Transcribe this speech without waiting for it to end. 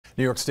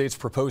New York State's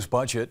proposed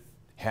budget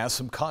has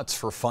some cuts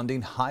for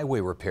funding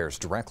highway repairs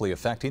directly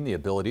affecting the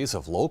abilities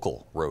of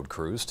local road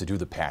crews to do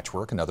the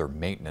patchwork and other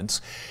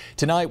maintenance.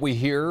 Tonight we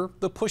hear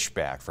the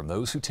pushback from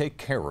those who take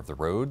care of the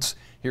roads.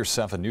 Here's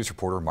 7 News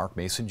reporter Mark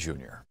Mason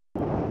Jr.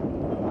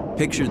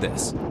 Picture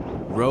this: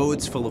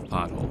 roads full of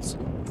potholes,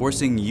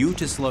 forcing you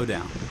to slow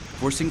down,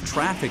 forcing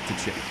traffic to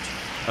change,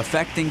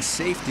 affecting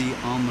safety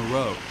on the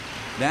road.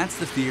 That's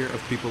the fear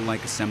of people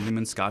like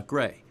Assemblyman Scott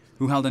Gray,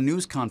 who held a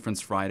news conference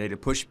Friday to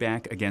push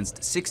back against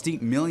 $60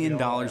 million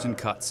in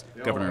cuts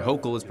Governor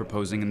Hochul is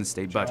proposing in the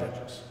state budget.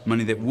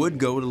 Money that would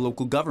go to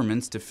local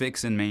governments to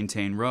fix and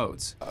maintain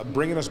roads.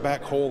 Bringing us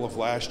back whole of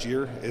last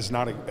year is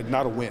not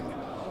a win.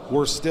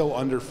 We're still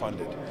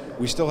underfunded.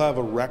 We still have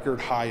a record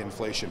high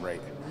inflation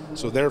rate.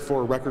 So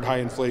therefore, record high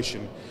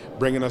inflation,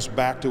 bringing us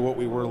back to what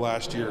we were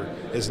last year,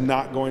 is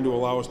not going to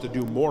allow us to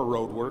do more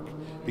road work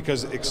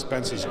because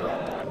expenses are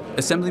up.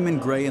 Assemblyman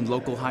Gray and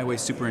local highway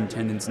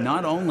superintendents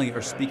not only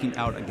are speaking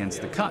out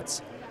against the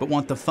cuts, but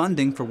want the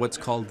funding for what's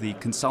called the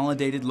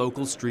Consolidated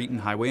Local Street and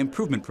Highway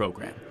Improvement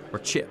Program, or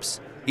CHIPS,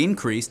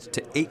 increased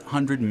to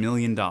 $800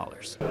 million.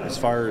 As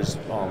far as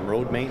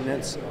road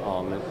maintenance,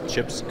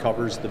 CHIPS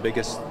covers the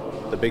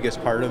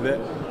biggest part of it.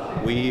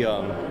 We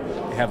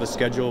have a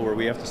schedule where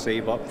we have to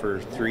save up for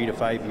 3 to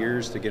 5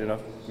 years to get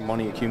enough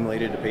money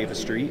accumulated to pave the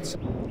streets.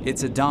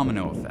 It's a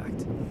domino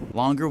effect.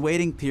 Longer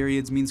waiting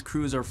periods means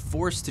crews are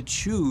forced to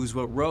choose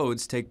what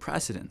roads take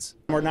precedence.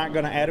 We're not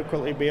going to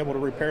adequately be able to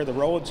repair the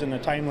roads in the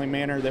timely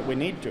manner that we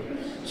need to.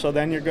 So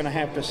then you're going to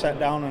have to sit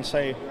down and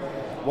say,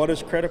 what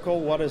is critical,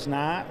 what is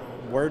not?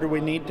 Where do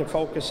we need to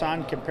focus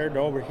on compared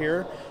to over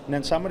here? And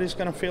then somebody's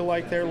going to feel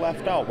like they're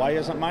left out. Why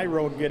isn't my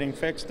road getting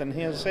fixed and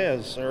his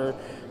is? Or,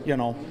 you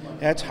know,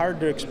 that's hard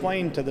to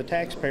explain to the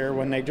taxpayer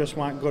when they just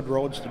want good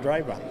roads to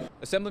drive on.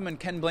 Assemblyman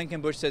Ken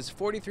Blankenbush says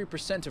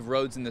 43% of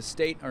roads in the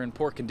state are in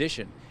poor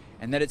condition,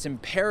 and that it's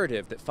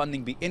imperative that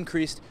funding be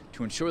increased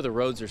to ensure the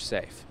roads are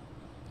safe.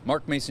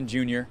 Mark Mason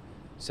Jr.,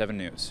 7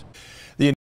 News.